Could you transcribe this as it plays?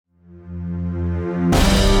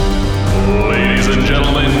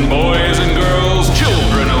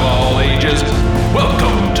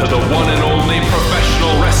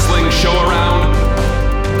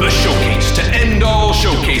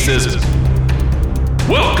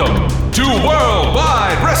Welcome to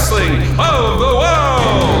Worldwide Wrestling of the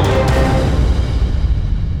World!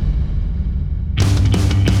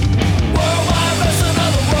 Worldwide Wrestling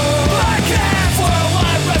of the World Podcast!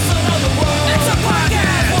 Worldwide Wrestling of the World! It's a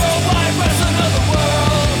podcast! Worldwide Wrestling of the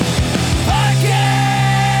World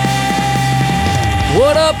Podcast!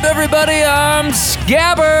 What up, everybody? I'm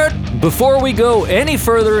Scabbard. Before we go any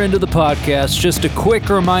further into the podcast, just a quick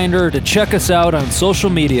reminder to check us out on social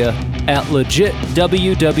media at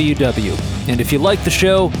LegitWWW. And if you like the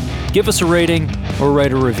show, give us a rating or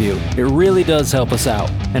write a review. It really does help us out.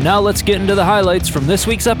 And now let's get into the highlights from this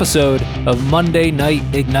week's episode of Monday Night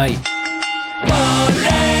Ignite.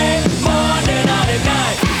 Monday Night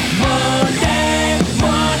Ignite!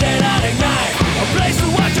 Monday Night Ignite! A place to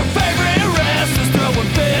watch your favorite wrestlers throwing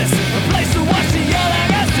fists. A place to watch the yellow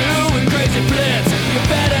guys doing crazy flips. You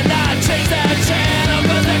better not change that channel,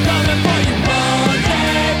 cause they're coming for you.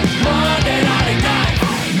 Monday Night Ignite!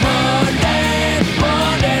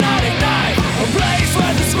 Monday Night Ignite! A place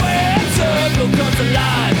where the square and circle comes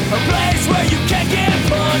alive. A place where you can't get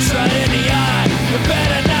punched right in the eye. You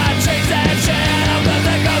better not change that channel, cause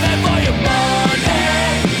they're coming for you.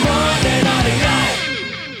 Monday Night Ignite!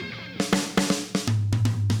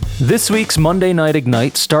 This week's Monday Night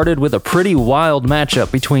Ignite started with a pretty wild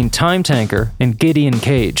matchup between Time Tanker and Gideon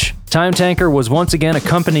Cage. Time Tanker was once again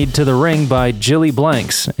accompanied to the ring by Jilly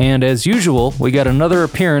Blanks, and as usual, we got another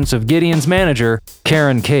appearance of Gideon's manager,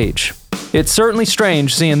 Karen Cage. It's certainly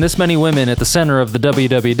strange seeing this many women at the center of the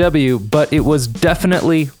WWW, but it was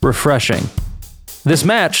definitely refreshing. This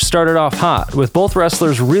match started off hot, with both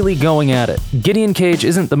wrestlers really going at it. Gideon Cage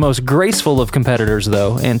isn't the most graceful of competitors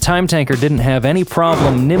though, and Time Tanker didn't have any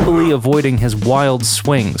problem nimbly avoiding his wild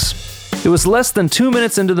swings. It was less than 2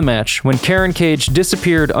 minutes into the match when Karen Cage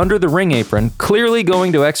disappeared under the ring apron, clearly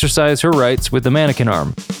going to exercise her rights with the mannequin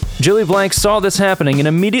arm. Jilly Blank saw this happening and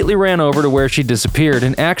immediately ran over to where she disappeared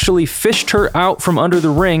and actually fished her out from under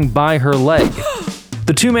the ring by her leg.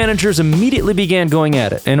 The two managers immediately began going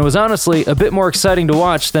at it, and it was honestly a bit more exciting to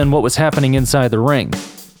watch than what was happening inside the ring.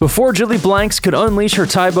 Before Jilly Blanks could unleash her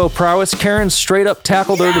Taibo prowess, Karen straight up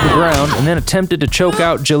tackled her to the ground and then attempted to choke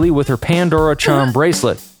out Jilly with her Pandora Charm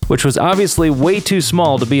bracelet, which was obviously way too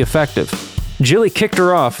small to be effective. Jilly kicked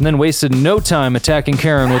her off and then wasted no time attacking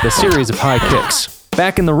Karen with a series of high kicks.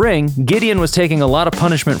 Back in the ring, Gideon was taking a lot of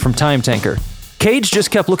punishment from Time Tanker. Cage just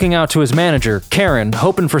kept looking out to his manager, Karen,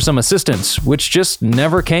 hoping for some assistance, which just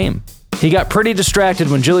never came. He got pretty distracted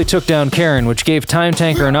when Jilly took down Karen, which gave Time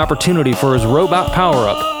Tanker an opportunity for his robot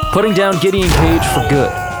power-up, putting down Gideon Cage for good.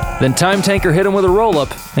 Then Time Tanker hit him with a roll-up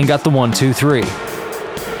and got the 1-2-3.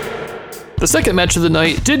 The second match of the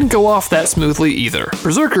night didn't go off that smoothly either.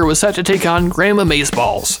 Berserker was set to take on Graham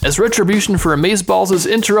Amazeballs, as retribution for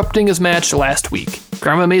Amazeballs' interrupting his match last week.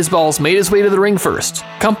 Graham Amazeballs made his way to the ring first,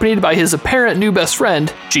 accompanied by his apparent new best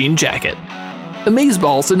friend, Jean Jacket.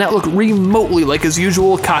 Amazeballs did not look remotely like his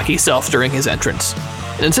usual cocky self during his entrance,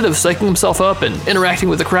 and instead of psyching himself up and interacting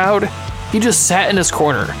with the crowd, he just sat in his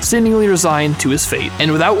corner, seemingly resigned to his fate.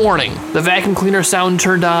 And without warning, the vacuum cleaner sound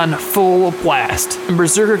turned on full blast, and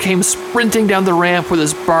Berserker came sprinting down the ramp with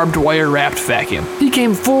his barbed wire wrapped vacuum. He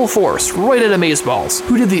came full force right at Amazeballs,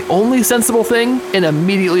 who did the only sensible thing and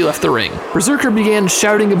immediately left the ring. Berserker began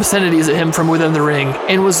shouting obscenities at him from within the ring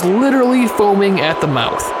and was literally foaming at the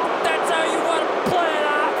mouth. That's how you want to play it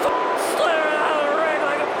out! Slither out of the ring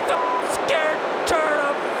like a scared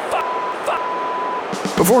turnip!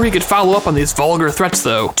 Before he could follow up on these vulgar threats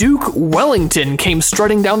though, Duke Wellington came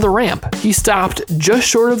strutting down the ramp. He stopped just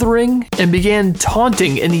short of the ring and began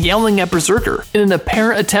taunting and yelling at Berserker in an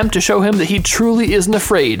apparent attempt to show him that he truly isn't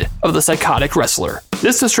afraid of the psychotic wrestler.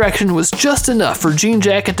 This distraction was just enough for Jean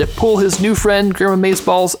Jacket to pull his new friend Graham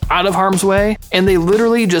Amazeballs out of harm's way, and they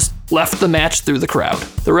literally just left the match through the crowd.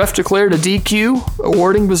 The ref declared a DQ,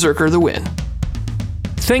 awarding Berserker the win.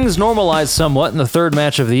 Things normalized somewhat in the third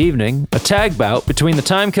match of the evening, a tag bout between the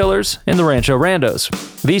Time Killers and the Rancho Randos.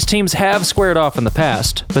 These teams have squared off in the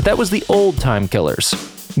past, but that was the old Time Killers.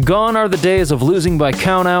 Gone are the days of losing by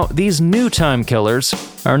countout. These new Time Killers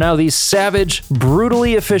are now these savage,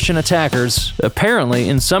 brutally efficient attackers, apparently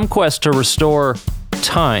in some quest to restore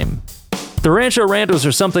time. The Rancho Randos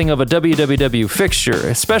are something of a WWW fixture,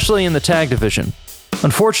 especially in the tag division.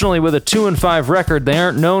 Unfortunately, with a 2-5 record, they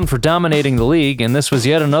aren't known for dominating the league, and this was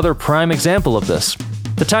yet another prime example of this.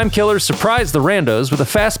 The Time Killers surprised the Randos with a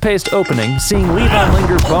fast-paced opening, seeing Levon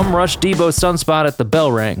Linger bum rush Debo Sunspot at the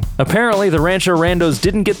bell rang. Apparently, the Rancho Randos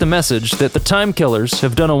didn't get the message that the Time Killers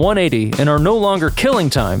have done a 180 and are no longer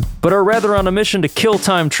killing time, but are rather on a mission to kill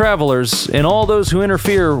time travelers and all those who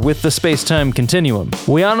interfere with the space-time continuum.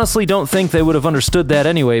 We honestly don't think they would have understood that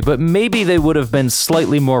anyway, but maybe they would have been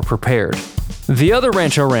slightly more prepared. The other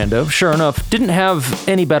Rancho Rando, sure enough, didn't have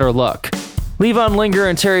any better luck. Levon Linger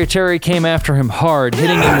and Terry came after him hard,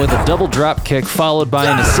 hitting him with a double drop kick followed by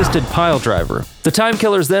an assisted pile driver. The Time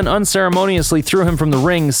Killers then unceremoniously threw him from the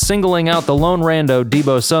ring, singling out the lone rando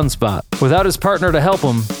Debo Sunspot. Without his partner to help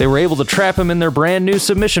him, they were able to trap him in their brand new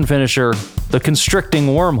submission finisher, the Constricting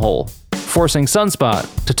Wormhole, forcing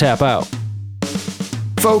Sunspot to tap out.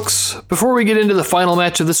 Folks, before we get into the final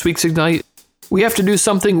match of this week's Ignite, we have to do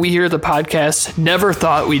something we here at the podcast never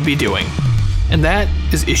thought we'd be doing. And that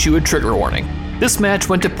is issue a trigger warning. This match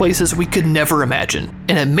went to places we could never imagine,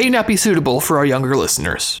 and it may not be suitable for our younger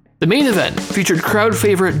listeners. The main event featured crowd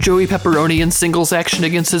favorite Joey Pepperoni in singles action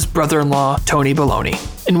against his brother-in-law, Tony Baloney,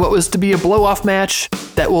 in what was to be a blow-off match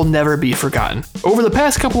that will never be forgotten. Over the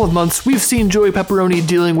past couple of months, we've seen Joey Pepperoni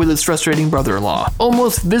dealing with his frustrating brother-in-law,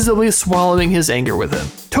 almost visibly swallowing his anger with him.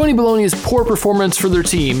 Tony Baloney's poor performance for their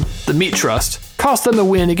team, the Meat Trust, cost them a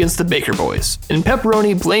win against the Baker Boys, and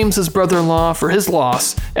Pepperoni blames his brother-in-law for his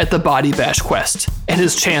loss at the Body Bash Quest and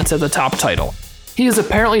his chance at the top title. He has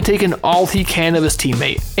apparently taken all he can of his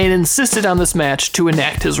teammate and insisted on this match to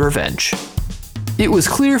enact his revenge. It was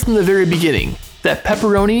clear from the very beginning that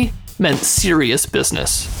Pepperoni meant serious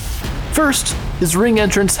business. First, his ring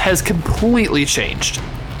entrance has completely changed.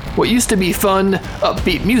 What used to be fun,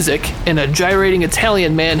 upbeat music and a gyrating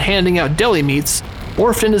Italian man handing out deli meats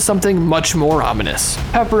morphed into something much more ominous.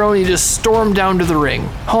 Pepperoni just stormed down to the ring,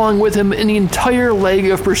 hauling with him an entire leg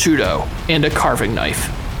of prosciutto and a carving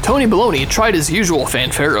knife. Tony Baloney tried his usual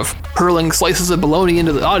fanfare of hurling slices of bologna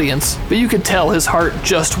into the audience, but you could tell his heart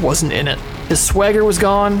just wasn't in it. His swagger was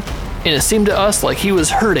gone, and it seemed to us like he was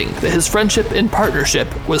hurting that his friendship and partnership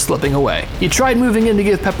was slipping away. He tried moving in to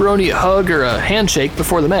give Pepperoni a hug or a handshake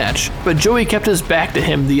before the match, but Joey kept his back to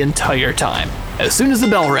him the entire time. As soon as the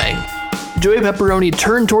bell rang, Joey Pepperoni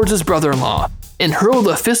turned towards his brother-in-law and hurled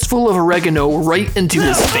a fistful of oregano right into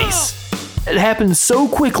his face. It happened so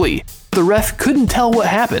quickly, the ref couldn't tell what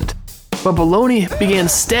happened, but Baloney began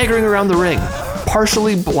staggering around the ring,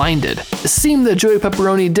 partially blinded. It seemed that Joey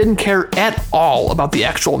Pepperoni didn't care at all about the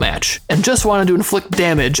actual match, and just wanted to inflict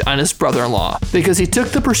damage on his brother-in-law, because he took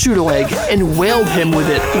the prosciutto leg and wailed him with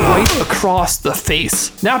it right across the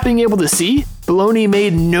face. Not being able to see, Baloney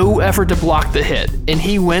made no effort to block the hit, and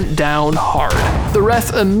he went down hard. The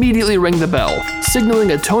ref immediately rang the bell,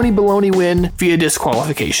 signaling a Tony Baloney win via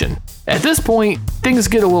disqualification. At this point, things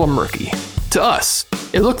get a little murky. To us,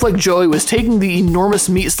 it looked like Joey was taking the enormous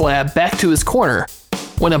meat slab back to his corner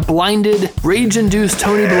when a blinded, rage-induced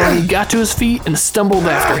Tony Baloney got to his feet and stumbled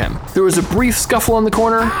after him. There was a brief scuffle on the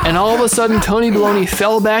corner, and all of a sudden Tony Baloney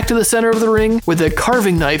fell back to the center of the ring with a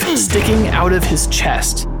carving knife sticking out of his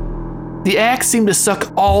chest. The axe seemed to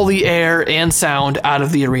suck all the air and sound out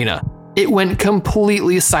of the arena. It went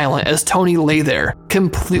completely silent as Tony lay there,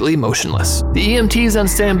 completely motionless. The EMTs on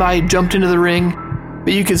standby jumped into the ring,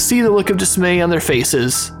 but you could see the look of dismay on their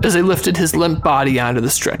faces as they lifted his limp body onto the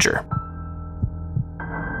stretcher.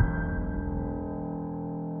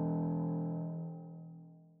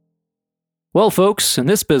 Well, folks, in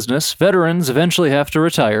this business, veterans eventually have to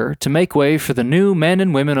retire to make way for the new men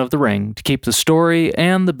and women of the ring to keep the story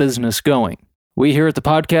and the business going. We here at the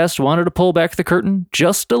podcast wanted to pull back the curtain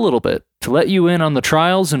just a little bit to let you in on the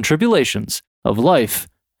trials and tribulations of life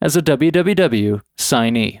as a WWW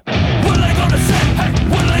signee. What are they gonna say? Hey,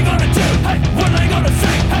 what are they gonna do? Hey, what are they gonna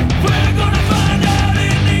say? Hey, we're gonna find out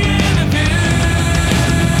in the interview.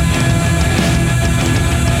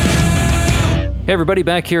 Hey everybody,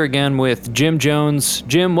 back here again with Jim Jones.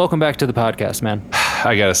 Jim, welcome back to the podcast, man.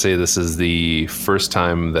 I gotta say, this is the first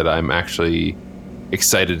time that I'm actually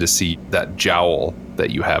excited to see that jowl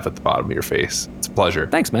that you have at the bottom of your face. It's a pleasure.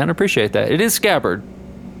 Thanks, man. I appreciate that. It is Scabbard.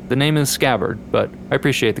 The name is Scabbard, but I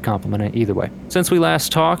appreciate the compliment either way. Since we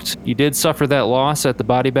last talked, you did suffer that loss at the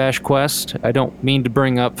Body Bash Quest. I don't mean to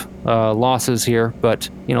bring up losses here, but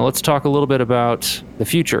let's talk a little bit about the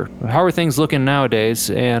future. How are things looking nowadays?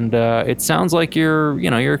 And it sounds like you're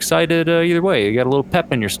excited either way. You got a little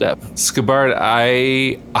pep in your step. Scabbard,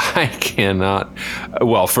 I cannot.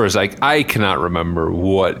 Well, first, I cannot remember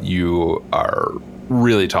what you are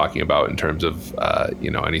really talking about in terms of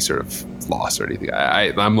any sort of loss or anything.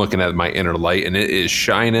 I'm looking at my inner light and it is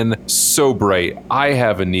shining so bright. I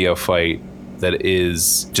have a neophyte that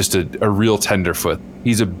is just a real tenderfoot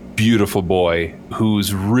He's a beautiful boy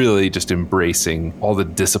who's really just embracing all the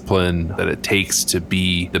discipline that it takes to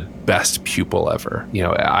be the best pupil ever. You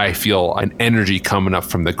know, I feel an energy coming up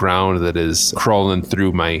from the ground that is crawling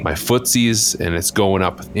through my footsies, and it's going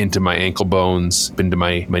up into my ankle bones, into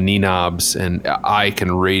my knee knobs, and I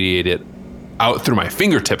can radiate it out through my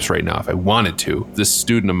fingertips right now if I wanted to. This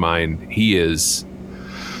student of mine, he is...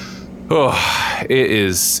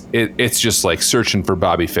 it's just like searching for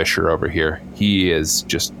Bobby Fischer over here. He is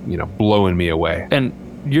just, blowing me away. And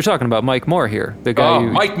you're talking about Mike Moore here, the guy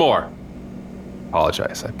Mike Moore. I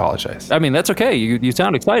apologize. I mean, that's okay. You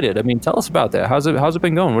sound excited. I mean, tell us about that. How's it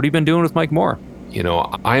been going? What have you been doing with Mike Moore?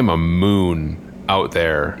 I'm a moon out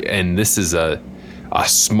there, and this is a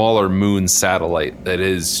smaller moon satellite that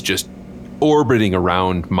is just orbiting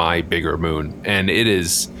around my bigger moon. And it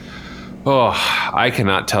is... I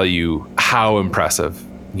cannot tell you how impressive,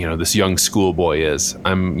 this young schoolboy is.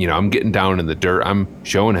 I'm getting down in the dirt. I'm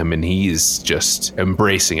showing him, and he's just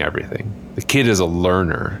embracing everything. The kid is a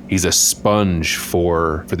learner. He's a sponge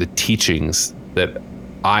for the teachings that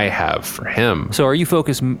I have for him. So are you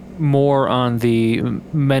focused more on the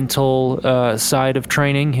mental side of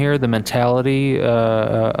training here, the mentality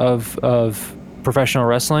of professional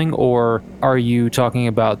wrestling, or are you talking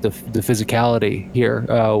about the physicality here?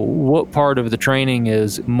 What part of the training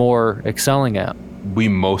is Moore excelling at? We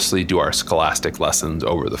mostly do our scholastic lessons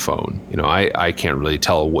over the phone. I can't really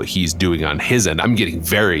tell what he's doing on his end. I'm getting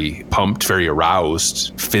very pumped, very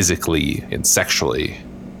aroused physically and sexually.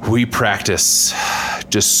 We practice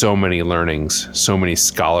just so many learnings, so many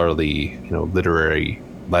scholarly, literary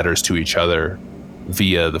letters to each other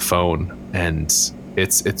via the phone, and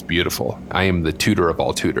it's beautiful. I am the tutor of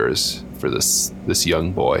all tutors for this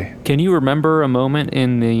young boy. Can you remember a moment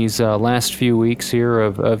in these last few weeks here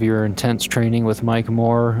of your intense training with Mike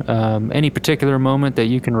Moore? Any particular moment that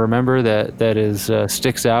you can remember that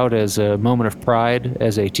sticks out as a moment of pride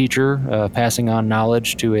as a teacher passing on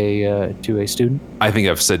knowledge to a student? I think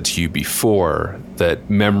I've said to you before that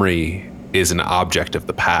memory is an object of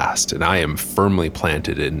the past, and I am firmly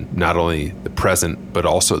planted in not only the present but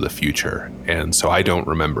also the future. And so I don't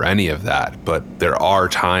remember any of that, but there are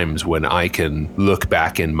times when I can look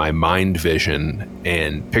back in my mind vision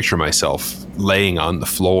and picture myself laying on the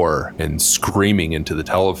floor and screaming into the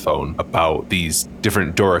telephone about these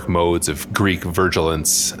different Doric modes of Greek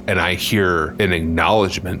vigilance, and I hear an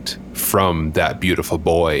acknowledgement from that beautiful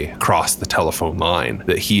boy across the telephone line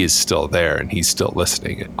that he is still there and he's still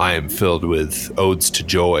listening. I am filled with odes to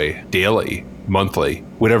joy daily, monthly,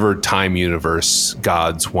 whatever time universe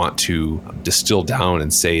gods want to distill down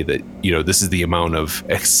and say that, this is the amount of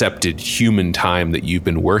accepted human time that you've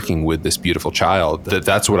been working with this beautiful child,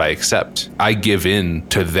 that's what I accept. I give in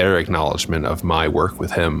to their acknowledgement of my work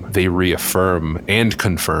with him. They reaffirm and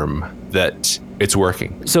confirm that it's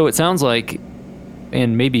working. So it sounds like,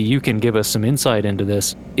 and maybe you can give us some insight into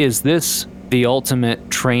this, is this the ultimate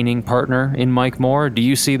training partner in Mike Moore? Do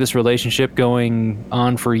you see this relationship going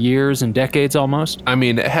on for years and decades almost? I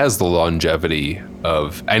mean, it has the longevity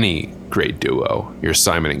of any great duo. Your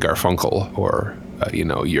Simon and Garfunkel, or,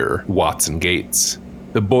 your Watts and Gates.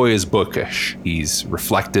 The boy is bookish. He's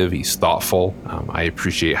reflective. He's thoughtful. I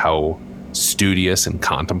appreciate how studious and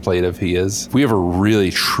contemplative he is. If we ever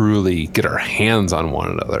really truly get our hands on one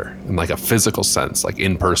another in like a physical sense, like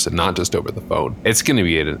in person, not just over the phone, it's going to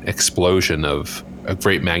be an explosion of a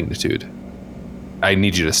great magnitude. I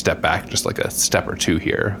need you to step back just like a step or two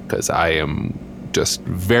here, because I am just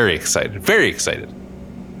very excited.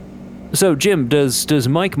 So Jim, does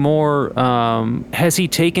Mike Moore, has he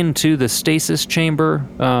taken to the stasis chamber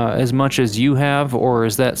as much as you have, or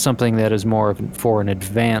is that something that is more for an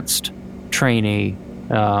advanced trainee,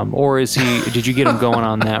 or did you get him going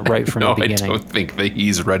on that right from the beginning? I don't think that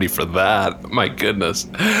he's ready for that. My goodness.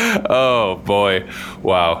 Oh boy.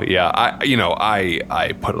 Wow. Yeah.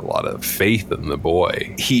 I put a lot of faith in the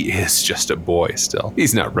boy. He is just a boy still.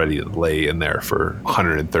 He's not ready to lay in there for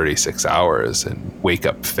 136 hours and wake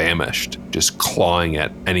up famished, just clawing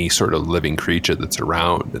at any sort of living creature that's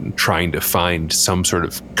around and trying to find some sort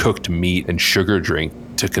of cooked meat and sugar drink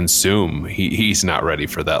to consume. He's not ready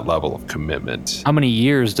for that level of commitment. How many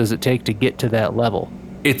years does it take to get to that level?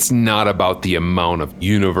 It's not about the amount of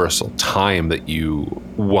universal time that you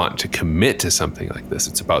want to commit to something like this.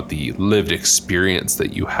 It's about the lived experience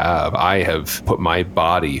that you have. I have put my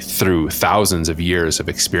body through thousands of years of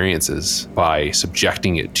experiences by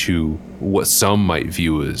subjecting it to what some might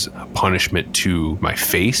view as a punishment to my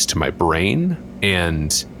face, to my brain.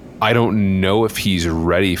 And I don't know if he's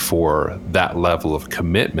ready for that level of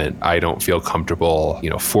commitment. I don't feel comfortable,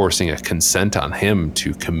 forcing a consent on him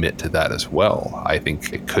to commit to that as well. I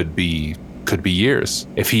think it could be could be years.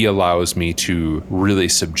 If he allows me to really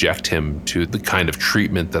subject him to the kind of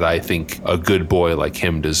treatment that I think a good boy like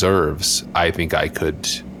him deserves, I think I could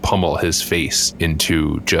pummel his face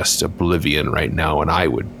into just oblivion right now, and I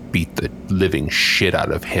would beat the living shit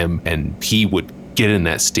out of him, and he would get in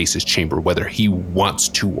that stasis chamber whether he wants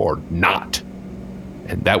to or not.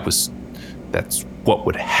 And that's what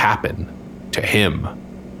would happen to him,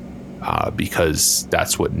 because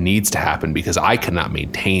that's what needs to happen, because I cannot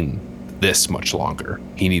maintain this much longer.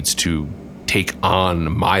 He needs to take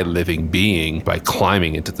on my living being by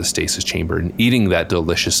climbing into the stasis chamber and eating that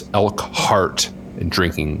delicious elk heart and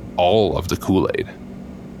drinking all of the Kool-Aid.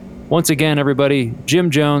 Once again, everybody,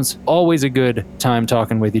 Jim Jones, always a good time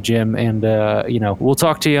talking with you, Jim. And, we'll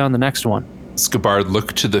talk to you on the next one. Scabard,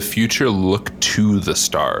 look to the future, look to the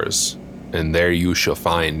stars, and there you shall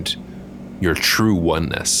find your true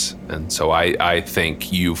oneness. And so I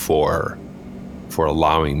thank you for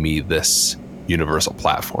allowing me this universal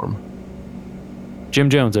platform. Jim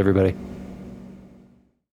Jones, everybody.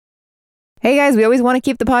 Hey guys, we always want to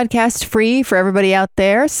keep the podcast free for everybody out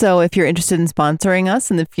there. So if you're interested in sponsoring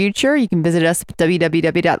us in the future, you can visit us at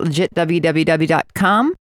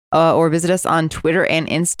www.legitwww.com or visit us on Twitter and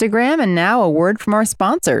Instagram. And now a word from our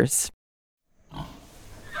sponsors.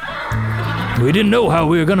 We didn't know how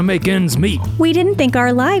we were going to make ends meet. We didn't think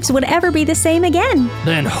our lives would ever be the same again.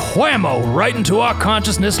 Then whammo, right into our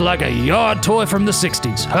consciousness like a yard toy from the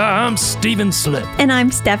 60s. Hi, I'm Steven Slip. And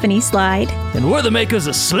I'm Stephanie Slide. And we're the makers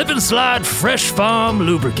of Slip and Slide Fresh Farm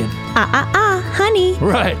Lubricant. Honey.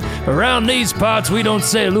 Right. Around these parts, we don't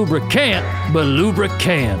say lubricant, but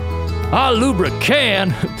lubricant. Our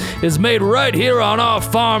lubricant is made right here on our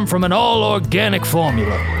farm from an all-organic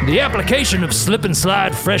formula. The application of Slip and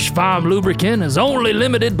Slide Fresh Farm Lubricant is only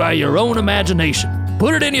limited by your own imagination.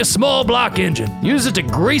 Put it in your small block engine. Use it to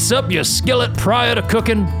grease up your skillet prior to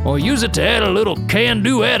cooking, or use it to add a little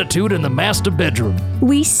can-do attitude in the master bedroom.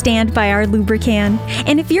 We stand by our lubricant.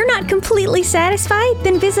 And if you're not completely satisfied,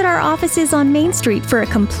 then visit our offices on Main Street for a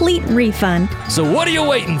complete refund. So what are you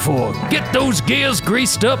waiting for? Get those gears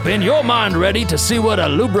greased up and your mind ready to see what a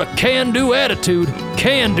lubricant-do attitude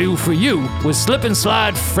can do for you with Slip and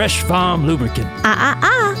Slide Fresh Farm Lubricant.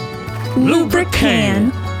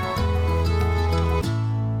 Lubricant.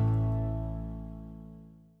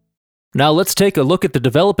 Now let's take a look at the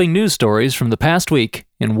developing news stories from the past week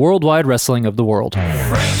in Worldwide Wrestling of the World.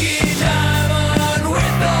 Frankie Diamond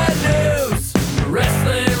with the news.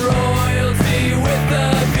 Wrestling royalty with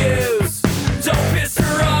the views. Don't piss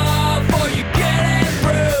her off or you get it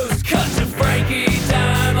bruised. Cut to Frankie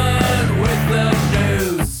Diamond with the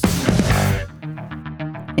news.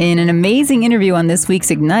 In an amazing interview on this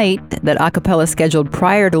week's Ignite that Acapella scheduled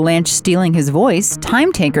prior to Lance stealing his voice,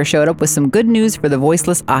 Time Tanker showed up with some good news for the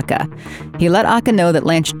voiceless Aka. He let Aka know that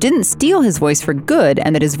Lance didn't steal his voice for good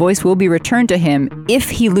and that his voice will be returned to him if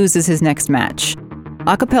he loses his next match.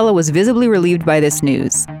 Acapella was visibly relieved by this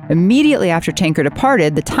news. Immediately after Tanker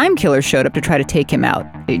departed, the Time Killer showed up to try to take him out.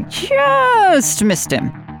 They just missed him,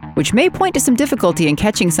 which may point to some difficulty in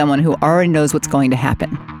catching someone who already knows what's going to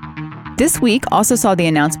happen. This week also saw the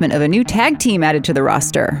announcement of a new tag team added to the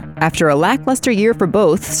roster. After a lackluster year for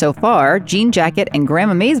both so far, Jean Jacket and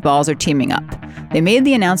Grandma Mazeballs are teaming up. They made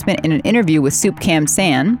the announcement in an interview with Soup Cam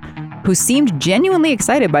San, who seemed genuinely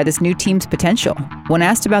excited by this new team's potential. When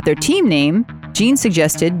asked about their team name, Jean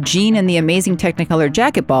suggested Jean and the Amazing Technicolor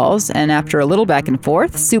Jacket Balls, and after a little back and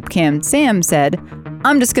forth, Soup Cam Sam said,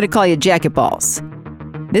 "I'm just gonna call you Jacket Balls."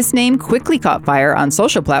 This name quickly caught fire on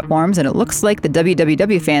social platforms, and it looks like the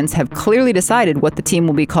WWW fans have clearly decided what the team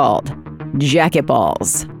will be called. Jacket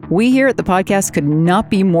Balls. We here at the podcast could not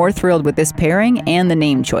be more thrilled with this pairing and the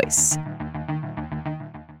name choice.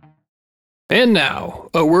 And now,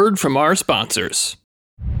 a word from our sponsors.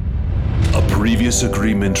 A previous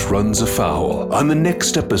agreement runs afoul on the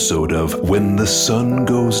next episode of When the Sun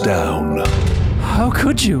Goes Down. How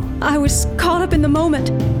could you? I was caught up in the moment.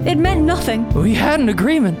 It meant nothing. We had an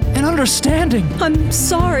agreement, an understanding. I'm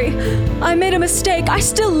sorry. I made a mistake. I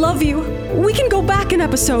still love you. We can go back an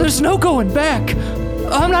episode. There's no going back.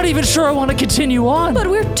 I'm not even sure I want to continue on. But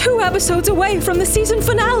we're 2 episodes away from the season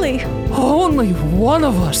finale. Only one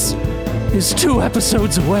of us is 2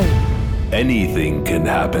 episodes away. Anything can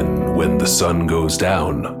happen when the sun goes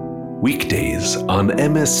down. Weekdays on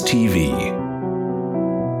MSTV.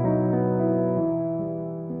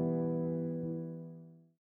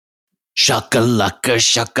 Shakalaka,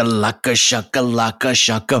 shakalaka, shakalaka,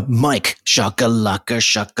 shaka Mike. Shakalaka,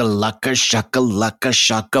 shakalaka, shakalaka,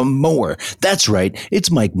 shaka Moore. That's right,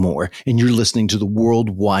 it's Mike Moore, and you're listening to the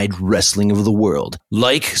Worldwide Wrestling of the World.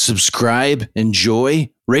 Like, subscribe,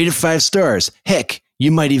 enjoy, rate it 5 stars. Heck, You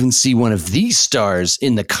might even see one of these stars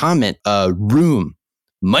in the comment room.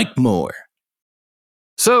 Mike Moore.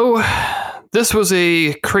 So, this was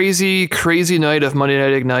a crazy, crazy night of Monday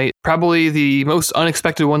Night Ignite. Probably the most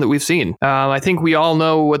unexpected one that we've seen. I think we all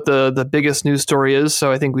know what the biggest news story is,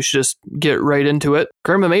 so I think we should just get right into it.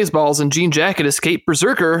 Grandma Amazeballs and Jean Jacket escaped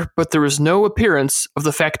Berserker, but there was no appearance of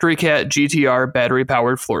the Factory Cat GTR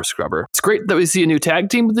battery-powered floor scrubber. It's great that we see a new tag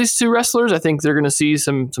team with these two wrestlers. I think they're going to see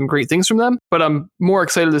some great things from them, but I'm more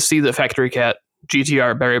excited to see the Factory Cat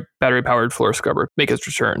GTR battery-powered floor scrubber make its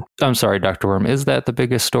return. I'm sorry, Dr. Worm. Is that the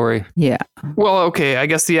biggest story? Yeah. Well, okay, I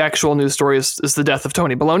guess the actual news story is the death of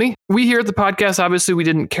Tony Baloney. We here at the podcast, obviously, we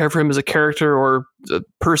didn't care for him as a character or a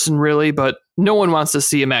person, really, but no one wants to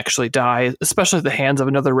see him actually die, especially at the hands of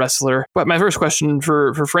another wrestler. But my first question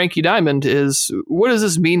for Frankie Diamond is, what does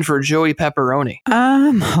this mean for Joey Pepperoni?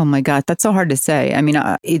 Oh my God, that's so hard to say. I mean,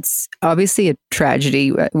 it's obviously a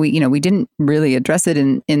tragedy. We didn't really address it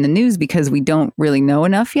in the news because we don't really know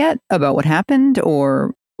enough yet about what happened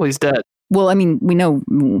or... Well, he's dead. Well, I mean, we know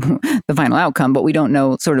the final outcome, but we don't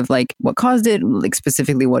know sort of like what caused it, like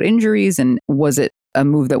specifically what injuries, and was it a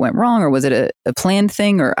move that went wrong or was it a planned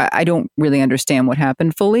thing? Or I don't really understand what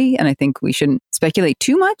happened fully. And I think we shouldn't speculate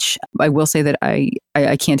too much. I will say that I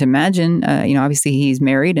can't imagine, obviously he's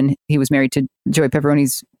married and he was married to Joey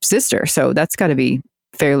Pepperoni's sister. So that's got to be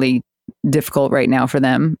fairly difficult right now for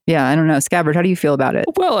them. Yeah, I don't know. Scabbard, how do you feel about it?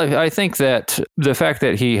 Well, I think that the fact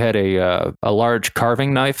that he had a large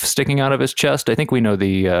carving knife sticking out of his chest, I think we know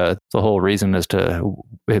the whole reason as to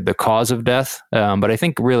the cause of death. But I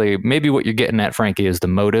think really maybe what you're getting at, Frankie, is the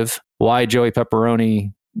motive. Why Joey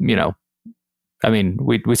Pepperoni, I mean,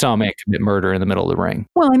 we saw a man commit murder in the middle of the ring.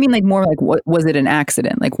 Well, I mean, like more like, what was it an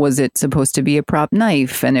accident? Like, was it supposed to be a prop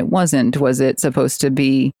knife and it wasn't? Was it supposed to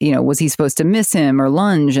be, was he supposed to miss him or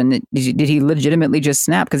lunge? And did he legitimately just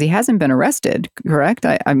snap? Because he hasn't been arrested, correct?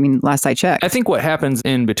 I mean, last I checked. I think what happens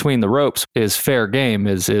in between the ropes is fair game,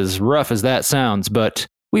 is rough as that sounds. But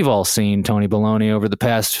we've all seen Tony Baloney over the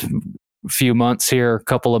past few months here,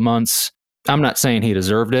 couple of months. I'm not saying he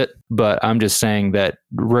deserved it, but I'm just saying that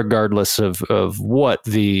regardless of what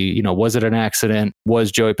was it an accident?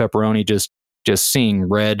 Was Joey Pepperoni just seeing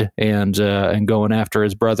red and going after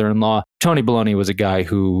his brother-in-law? Tony Baloney was a guy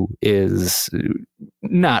who is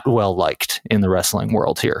not well liked in the wrestling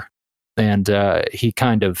world here. And he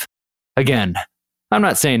kind of, again, I'm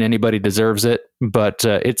not saying anybody deserves it, but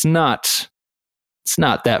it's not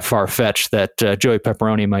that far-fetched that Joey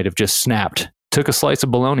Pepperoni might have just snapped. Took a slice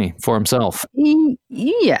of bologna for himself.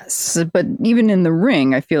 Yes, but even in the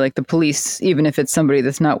ring, I feel like the police, even if it's somebody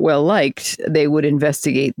that's not well liked, they would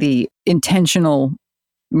investigate the intentional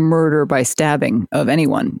murder by stabbing of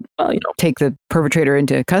anyone. Well, take the perpetrator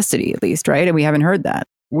into custody at least, right? And we haven't heard that.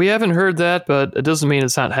 We haven't heard that, but it doesn't mean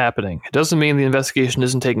it's not happening. It doesn't mean the investigation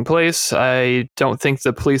isn't taking place. I don't think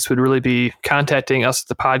the police would really be contacting us at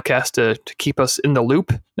the podcast to keep us in the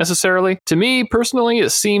loop necessarily. To me, personally,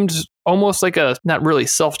 it seemed almost like a, not really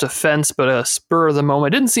self-defense, but a spur of the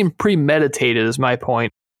moment. It didn't seem premeditated is my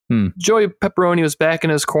point. Joey Pepperoni was back in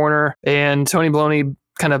his corner and Tony Baloney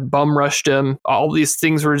kind of bum rushed him. All these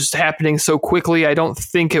things were just happening so quickly. I don't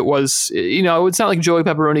think it was, it's not like Joey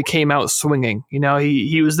Pepperoni came out swinging.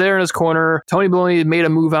 He was there in his corner. Tony Baloney made a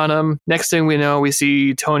move on him. Next thing we know, we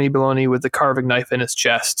see Tony Baloney with the carving knife in his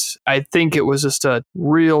chest. I think it was just a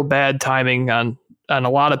real bad timing on a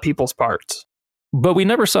lot of people's parts. But we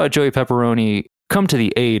never saw Joey Pepperoni come to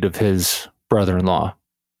the aid of his brother-in-law.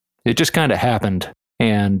 It just kind of happened.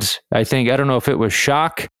 And I don't know if it was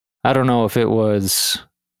shock. I don't know if it was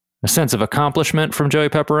a sense of accomplishment from Joey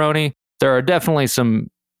Pepperoni. There are definitely some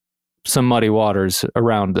muddy waters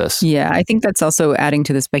around this. Yeah, I think that's also adding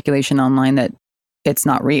to the speculation online that it's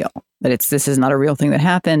not real. That this is not a real thing that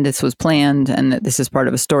happened. This was planned, and that this is part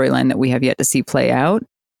of a storyline that we have yet to see play out.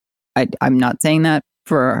 I'm not saying that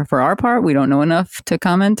for our part. We don't know enough to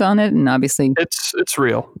comment on it, and obviously it's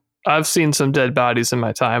real. I've seen some dead bodies in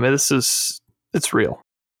my time. It's real.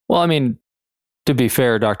 Well, I mean, to be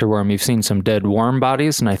fair, Dr. Worm, you've seen some dead worm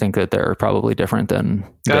bodies, and I think that they're probably different than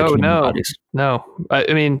dead human bodies. No.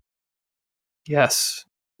 I mean, yes.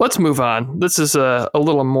 Let's move on. This is a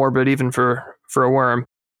little morbid even for a worm.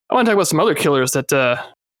 I want to talk about some other killers that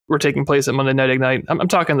were taking place at Monday Night Ignite. I'm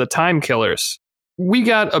talking the Time Killers. We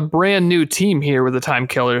got a brand new team here with the Time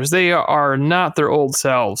Killers. They are not their old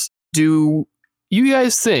selves. Do you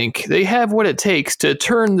guys think they have what it takes to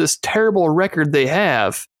turn this terrible record they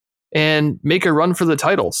have and make a run for the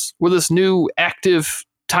titles? With this new active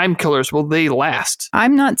Time Killers, will they last?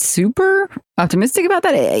 I'm not super optimistic about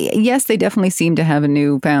that. Yes, they definitely seem to have a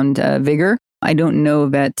newfound vigor. I don't know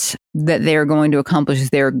that they're going to accomplish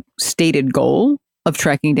their stated goal of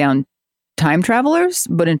tracking down time travelers,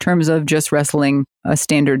 but in terms of just wrestling a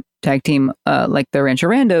standard tag team like the Rancho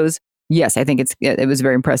Randos, yes, I think it was a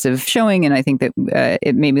very impressive showing, and I think that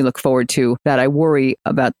it made me look forward to that. I worry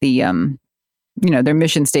about the their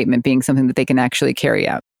mission statement being something that they can actually carry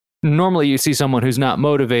out. Normally you see someone who's not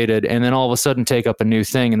motivated and then all of a sudden take up a new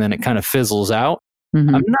thing and then it kind of fizzles out.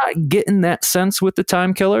 Mm-hmm. I'm not getting that sense with the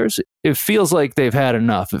Time Killers. It feels like they've had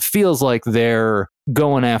enough. It feels like they're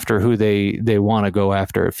going after who they want to go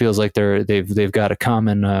after. It feels like they've got a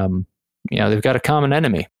common they've got a common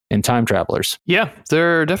enemy in Time Travelers. Yeah,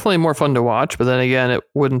 they're definitely more fun to watch, but then again, it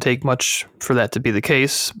wouldn't take much for that to be the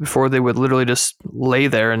case before they would literally just lay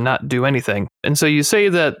there and not do anything. And so you say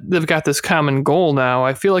that they've got this common goal now.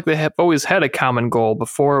 I feel like they have always had a common goal.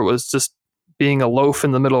 Before it was just being a loaf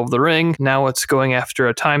in the middle of the ring. Now it's going after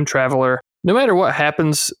a time traveler. No matter what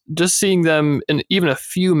happens, just seeing them in even a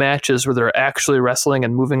few matches where they're actually wrestling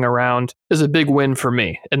and moving around is a big win for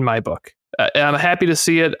me in my book. I'm happy to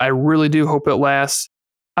see it. I really do hope it lasts.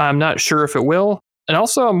 I'm not sure if it will. And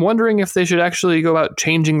also, I'm wondering if they should actually go about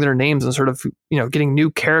changing their names and sort of, getting new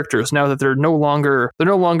characters now that they're no longer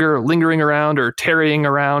lingering around or tarrying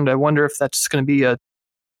around. I wonder if that's going to be a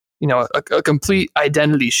complete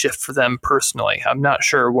identity shift for them personally. I'm not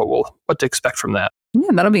sure what to expect from that.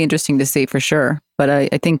 Yeah, that'll be interesting to see for sure. But I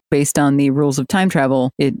think based on the rules of time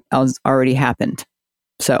travel, it has already happened.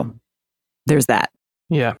 So there's that.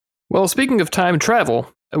 Yeah. Well, speaking of time travel,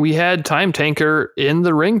 we had Time Tanker in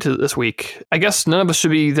the ring this week. I guess none of us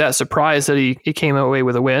should be that surprised that he came away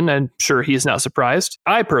with a win. I'm sure he's not surprised.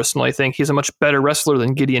 I personally think he's a much better wrestler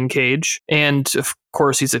than Gideon Cage. And of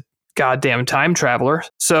course, he's a goddamn time traveler.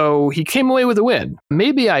 So he came away with a win.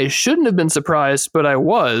 Maybe I shouldn't have been surprised, but I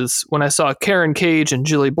was when I saw Karen Cage and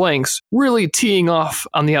Jilly Blanks really teeing off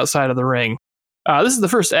on the outside of the ring. This is the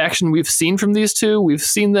first action we've seen from these two. We've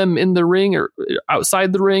seen them in the ring or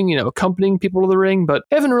outside the ring, accompanying people to the ring, but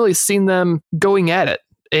haven't really seen them going at it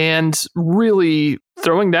and really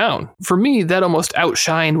throwing down. For me, that almost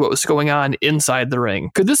outshined what was going on inside the ring.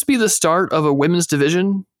 Could this be the start of a women's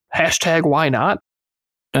division? # why not?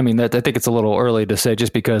 I mean, I think it's a little early to say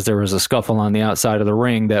just because there was a scuffle on the outside of the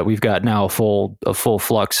ring that we've got now a full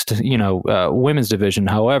fluxed, women's division.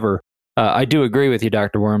 However, I do agree with you,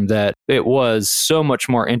 Dr. Worm, that it was so much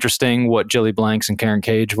more interesting what Jilly Blanks and Karen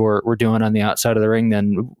Cage were doing on the outside of the ring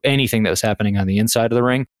than anything that was happening on the inside of the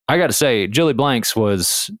ring. I got to say, Jilly Blanks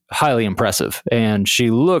was highly impressive, and she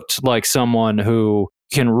looked like someone who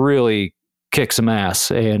can really kick some ass,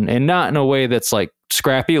 and not in a way that's like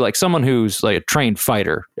scrappy, like someone who's like a trained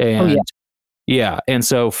fighter. And and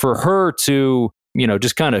so for her to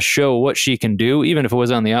just kind of show what she can do, even if it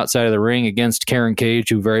was on the outside of the ring against Karen Cage,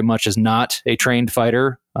 who very much is not a trained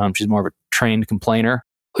fighter. She's more of a trained complainer.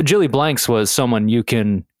 Jilly Blanks was someone you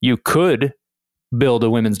could build a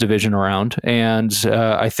women's division around. And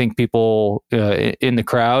I think people in the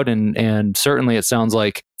crowd, and certainly it sounds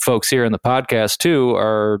like folks here in the podcast too,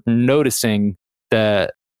 are noticing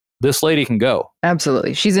that this lady can go.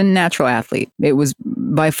 Absolutely. She's a natural athlete. It was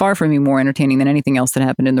by far for me more entertaining than anything else that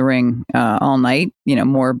happened in the ring all night.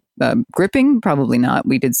 More gripping, probably not.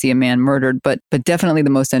 We did see a man murdered, but definitely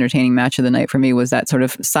the most entertaining match of the night for me was that sort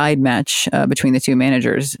of side match between the two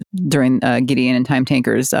managers during Gideon and Time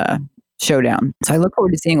Tanker's showdown. So I look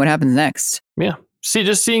forward to seeing what happens next. Yeah.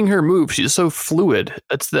 Just seeing her move, she's so fluid.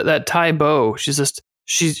 It's that Thai bow. She's just,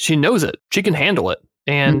 she knows it. She can handle it.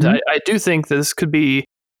 And I do think this could be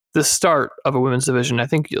the start of a women's division. I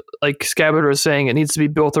think, like Scabbard was saying, it needs to be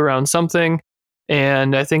built around something.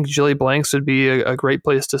 And I think Jilly Blanks would be a great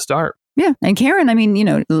place to start. Yeah. And Karen, I mean,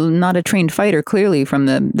 not a trained fighter, clearly, from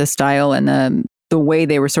the style and the way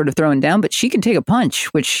they were sort of thrown down, but she can take a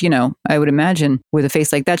punch, which, I would imagine with a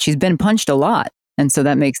face like that, she's been punched a lot. And so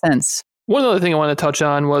that makes sense. One other thing I want to touch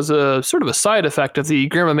on was a sort of a side effect of the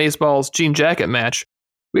Grandma Amazeballs Jean Jacket match.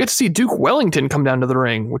 We got to see Duke Wellington come down to the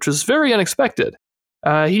ring, which was very unexpected.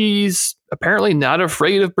 He's apparently not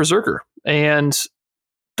afraid of Berserker, and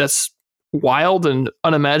that's wild and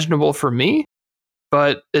unimaginable for me,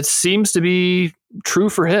 but it seems to be true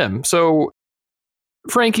for him. So,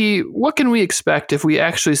 Frankie, what can we expect if we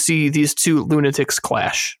actually see these two lunatics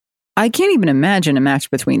clash? I can't even imagine a match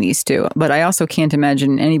between these two, but I also can't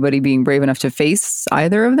imagine anybody being brave enough to face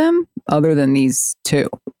either of them other than these two.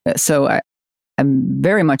 So I'm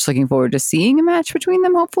very much looking forward to seeing a match between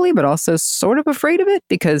them, hopefully, but also sort of afraid of it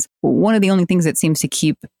because one of the only things that seems to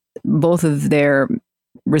keep both of their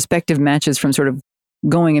respective matches from sort of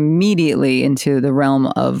going immediately into the realm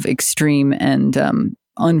of extreme and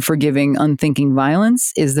unforgiving, unthinking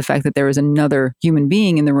violence is the fact that there is another human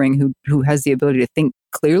being in the ring who has the ability to think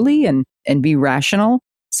clearly and be rational.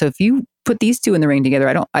 So if you put these two in the ring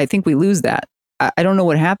together, I think we lose that. I don't know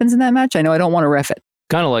what happens in that match. I know I don't want to ref it.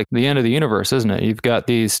 Kind of like the end of the universe, isn't it? You've got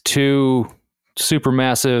these two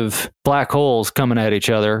supermassive black holes coming at each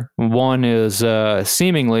other. One is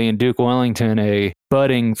seemingly in Duke Wellington a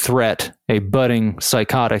budding threat, a budding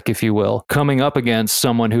psychotic, if you will, coming up against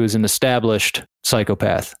someone who is an established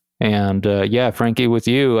psychopath. And Frankie, with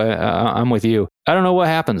you, I'm with you. I don't know what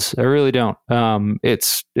happens. I really don't.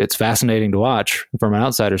 It's fascinating to watch from an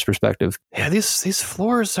outsider's perspective. Yeah, these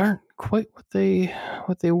floors aren't quite what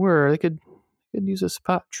they were. They could use a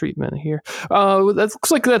spot treatment here. That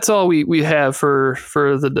looks like that's all we have for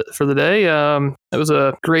the day. It was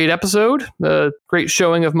a great episode, a great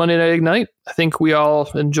showing of Monday Night Ignite. I think we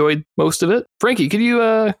all enjoyed most of it. Frankie, could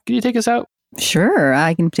you take us out? Sure,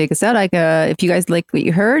 I can take us out. If you guys like what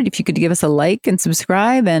you heard, if you could give us a like and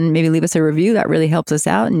subscribe and maybe leave us a review, that really helps us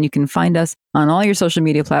out. And you can find us on all your social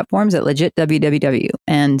media platforms at Legit WWW.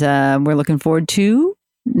 And we're looking forward to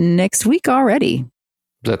next week already.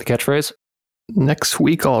 Is that the catchphrase? Next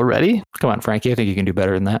week already? Come on, Frankie. I think you can do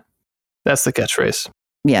better than that. That's the catchphrase.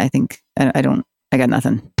 Yeah, I think. I got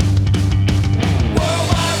nothing.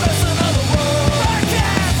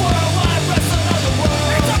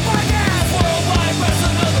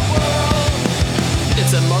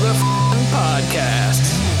 It's a motherfucking podcast.